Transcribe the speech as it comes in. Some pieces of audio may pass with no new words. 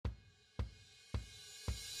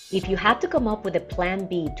If you had to come up with a plan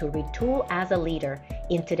B to retool as a leader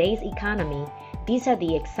in today's economy, these are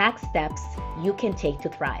the exact steps you can take to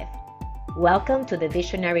thrive. Welcome to the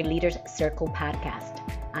Visionary Leaders Circle podcast.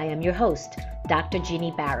 I am your host, Dr.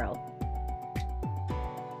 Jeannie Barrow.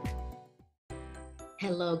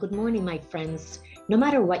 Hello, good morning, my friends. No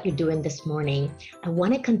matter what you're doing this morning, I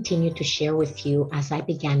want to continue to share with you, as I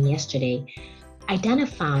began yesterday,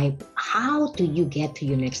 identify how do you get to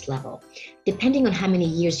your next level. Depending on how many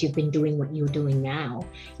years you've been doing what you're doing now,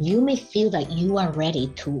 you may feel that you are ready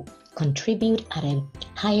to contribute at a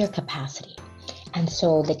higher capacity. And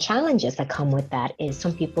so the challenges that come with that is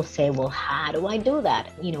some people say, well, how do I do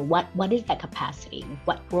that? What is that capacity?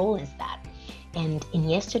 What role is that? And in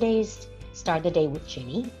yesterday's Start the Day with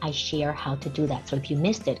Ginny, I share how to do that. So if you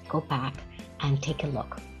missed it, go back and take a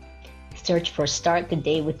look. Search for Start the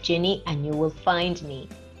Day with Ginny and you will find me.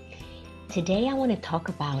 Today, I want to talk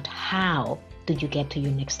about how do you get to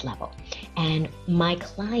your next level. And my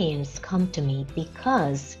clients come to me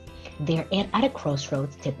because they're at a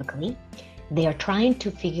crossroads typically. They are trying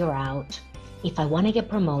to figure out, if I want to get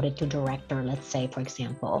promoted to director, let's say, for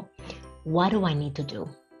example, what do I need to do?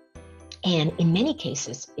 And in many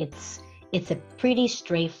cases, it's a pretty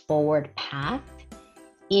straightforward path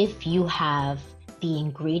if you have the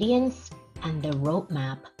ingredients and the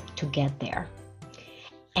roadmap to get there.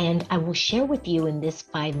 And I will share with you in this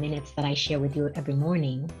 5 minutes that I share with you every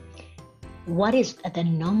morning, what is the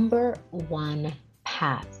number one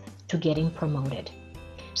path to getting promoted.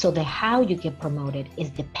 So the how you get promoted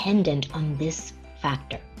is dependent on this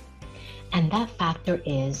factor. And that factor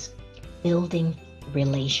is building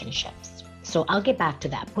relationships. So I'll get back to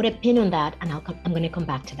that. Put a pin on that and I'm going to come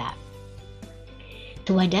back to that.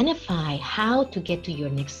 To identify how to get to your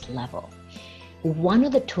next level, one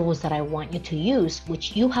of the tools that I want you to use,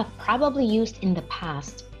 which you have probably used in the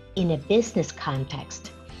past in a business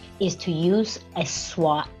context, is to use a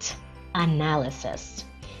SWOT analysis.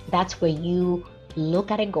 That's where you look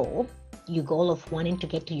at a goal, your goal of wanting to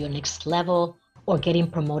get to your next level or getting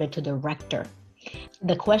promoted to director.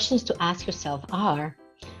 The questions to ask yourself are,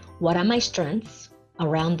 what are my strengths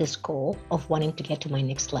around this goal of wanting to get to my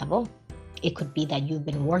next level? It could be that you've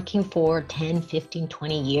been working for 10, 15,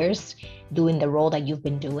 20 years doing the role that you've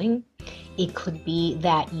been doing. It could be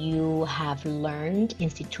that you have learned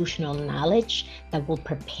institutional knowledge that will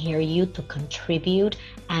prepare you to contribute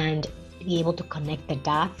and be able to connect the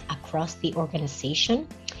dots across the organization.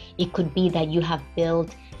 It could be that you have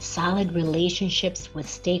built solid relationships with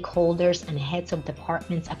stakeholders and heads of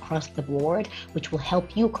departments across the board, which will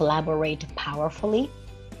help you collaborate powerfully.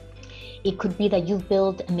 It could be that you've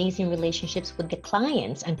built amazing relationships with the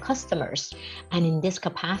clients and customers. And in this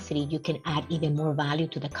capacity, you can add even more value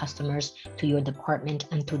to the customers, to your department,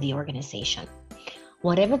 and to the organization.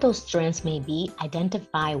 Whatever those strengths may be,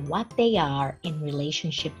 identify what they are in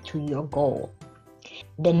relationship to your goal.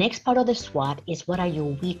 The next part of the SWOT is, what are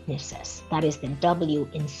your weaknesses? That is the W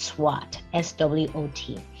in SWOT,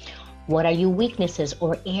 SWOT. What are your weaknesses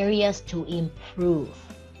or areas to improve?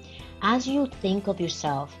 As you think of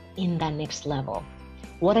yourself in that next level,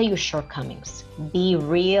 what are your shortcomings? Be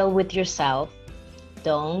real with yourself.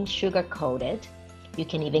 Don't sugarcoat it. You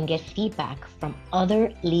can even get feedback from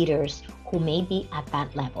other leaders who may be at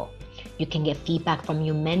that level. You can get feedback from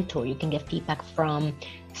your mentor. You can get feedback from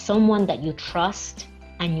someone that you trust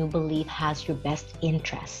and you believe has your best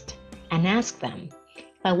interest. And ask them,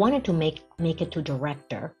 if I wanted to make it to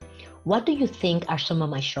director, what do you think are some of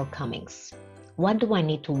my shortcomings? What do I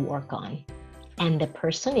need to work on? And the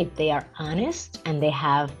person, if they are honest and they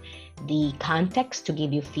have the context to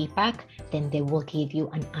give you feedback, then they will give you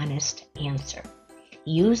an honest answer.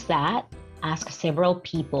 Use that, ask several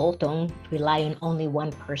people, don't rely on only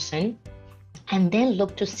one person, and then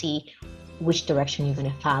look to see which direction you're going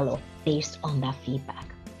to follow based on that feedback.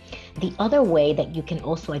 The other way that you can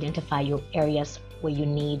also identify your areas where you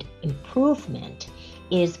need improvement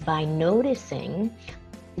is by noticing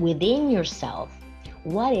within yourself,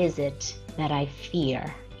 what is it that I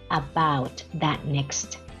fear about that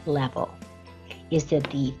next level? Is it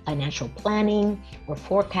the financial planning or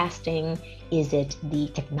forecasting? Is it the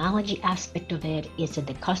technology aspect of it? Is it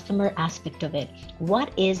the customer aspect of it?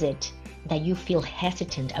 What is it that you feel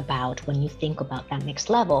hesitant about when you think about that next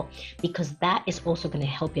level? Because that is also going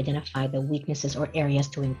to help you identify the weaknesses or areas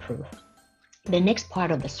to improve. The next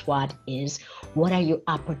part of the SWOT is, what are your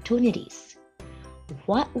opportunities?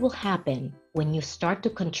 What will happen when you start to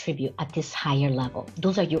contribute at this higher level?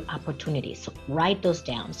 Those are your opportunities. So write those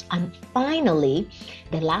down. And finally,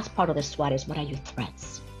 the last part of the SWOT is, what are your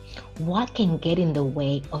threats? What can get in the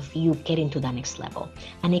way of you getting to that next level?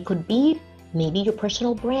 And it could be maybe your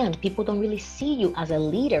personal brand. People don't really see you as a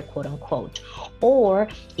leader, quote unquote. Or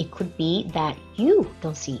it could be that you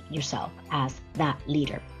don't see yourself as that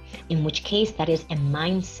leader, in which case that is a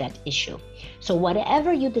mindset issue. So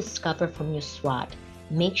whatever you discover from your SWOT,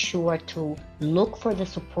 make sure to look for the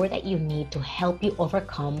support that you need to help you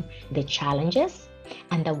overcome the challenges,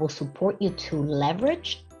 and that will support you to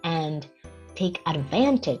leverage and take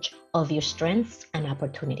advantage of your strengths and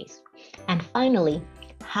opportunities. And finally,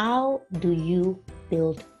 how do you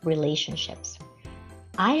build relationships?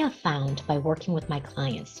 I have found by working with my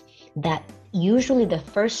clients that usually the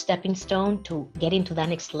first stepping stone to get into that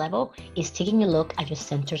next level is taking a look at your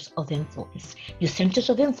centers of influence. Your centers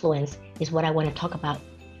of influence is what I want to talk about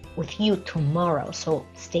with you tomorrow. So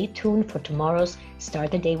stay tuned for tomorrow's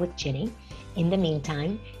Start the Day with Ginny. In the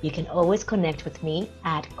meantime, you can always connect with me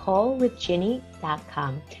at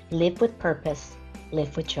callwithginny.com. Live with purpose,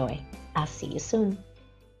 live with joy. I'll see you soon.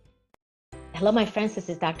 Hello, my friends. This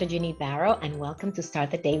is Dr. Ginny Barrow, and welcome to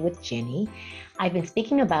Start the Day with Ginny. I've been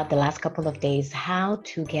speaking about the last couple of days how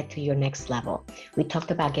to get to your next level. We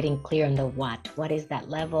talked about getting clear on the what. What is that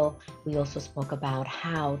level? We also spoke about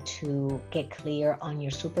how to get clear on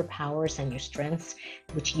your superpowers and your strengths,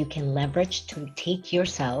 which you can leverage to take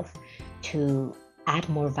yourself to add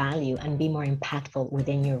more value and be more impactful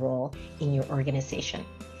within your role in your organization.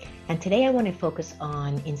 And today I want to focus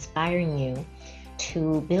on inspiring you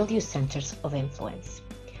to build your centers of influence.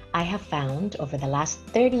 I have found over the last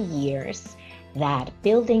 30 years that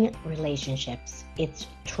building relationships, it's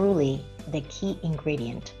truly the key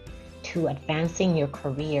ingredient to advancing your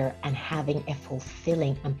career and having a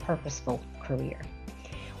fulfilling and purposeful career.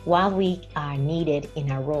 While we are needed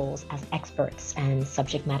in our roles as experts and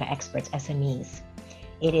subject matter experts, SMEs,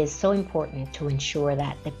 it is so important to ensure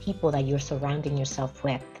that the people that you're surrounding yourself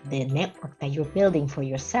with, the network that you're building for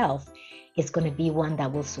yourself, is going to be one that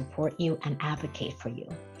will support you and advocate for you.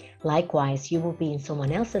 Likewise, you will be in someone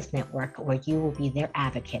else's network where you will be their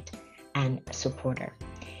advocate and supporter.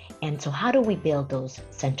 And so how do we build those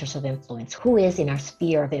centers of influence? Who is in our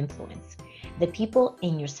sphere of influence? The people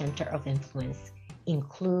in your center of influence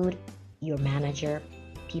include your manager,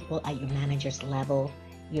 people at your manager's level.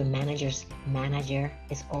 Your manager's manager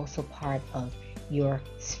is also part of your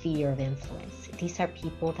sphere of influence. These are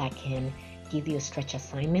people that can give you stretch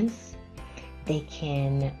assignments. They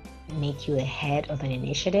can make you the head of an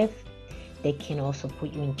initiative. They can also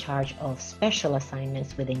put you in charge of special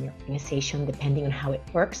assignments within your organization, depending on how it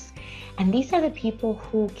works. And these are the people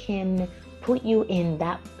who can put you in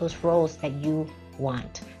those roles that you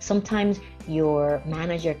want. Sometimes your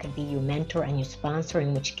manager could be your mentor and your sponsor,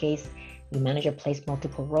 in which case your manager plays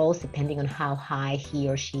multiple roles depending on how high he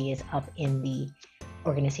or she is up in the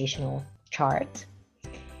organizational chart.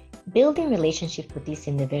 Building relationships with these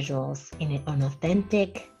individuals in an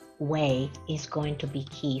authentic way is going to be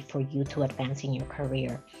key for you to advance in your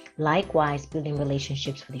career. Likewise, building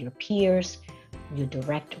relationships with your peers, your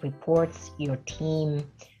direct reports, your team,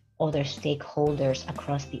 other stakeholders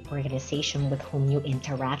across the organization with whom you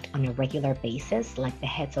interact on a regular basis, like the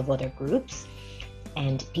heads of other groups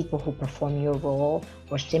and people who perform your role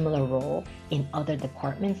or similar role in other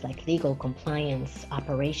departments like legal, compliance,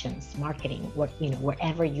 operations, marketing,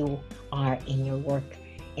 wherever you are in your work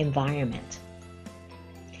environment.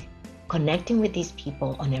 Connecting with these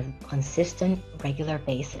people on a consistent, regular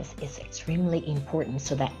basis is extremely important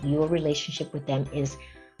so that your relationship with them is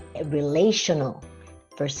relational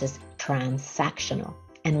versus transactional.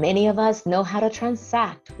 And many of us know how to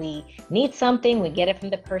transact. We need something, we get it from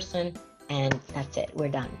the person, and that's it, we're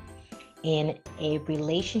done. In a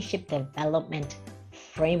relationship development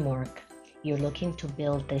framework, you're looking to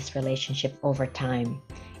build this relationship over time.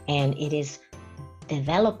 And it is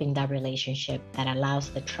developing that relationship that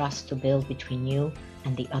allows the trust to build between you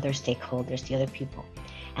and the other stakeholders, the other people.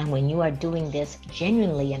 And when you are doing this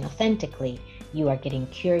genuinely and authentically, you are getting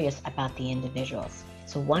curious about the individuals.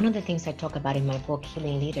 So one of the things I talk about in my book,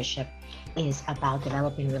 Healing Leadership, is about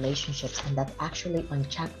developing relationships. And that's actually on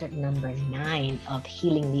chapter number 9 of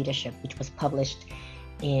Healing Leadership, which was published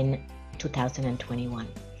in 2021.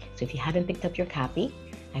 So if you haven't picked up your copy,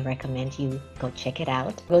 I recommend you go check it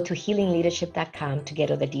out. Go to healingleadership.com to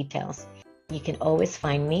get all the details. You can always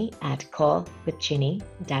find me at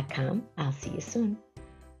callwithginny.com. I'll see you soon.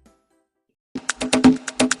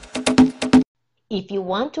 If you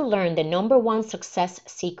want to learn the #1 success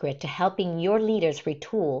secret to helping your leaders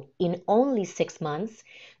retool in only 6 months,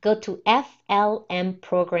 go to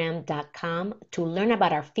flmprogram.com to learn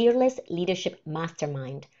about our Fearless Leadership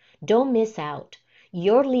Mastermind. Don't miss out.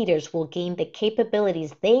 Your leaders will gain the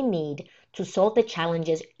capabilities they need to solve the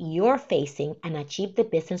challenges you're facing and achieve the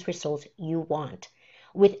business results you want.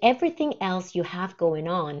 With everything else you have going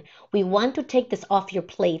on, we want to take this off your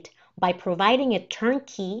plate by providing a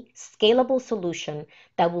turnkey, scalable solution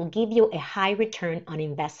that will give you a high return on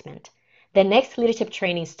investment. The next leadership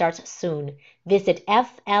training starts soon. Visit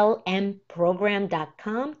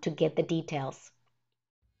flmprogram.com to get the details.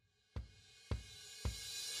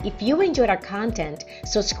 If you enjoyed our content,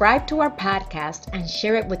 subscribe to our podcast and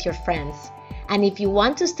share it with your friends. And if you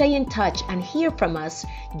want to stay in touch and hear from us,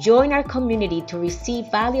 join our community to receive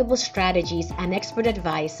valuable strategies and expert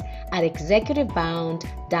advice at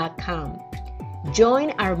executivebound.com.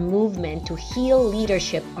 Join our movement to heal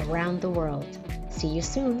leadership around the world. See you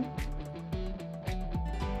soon.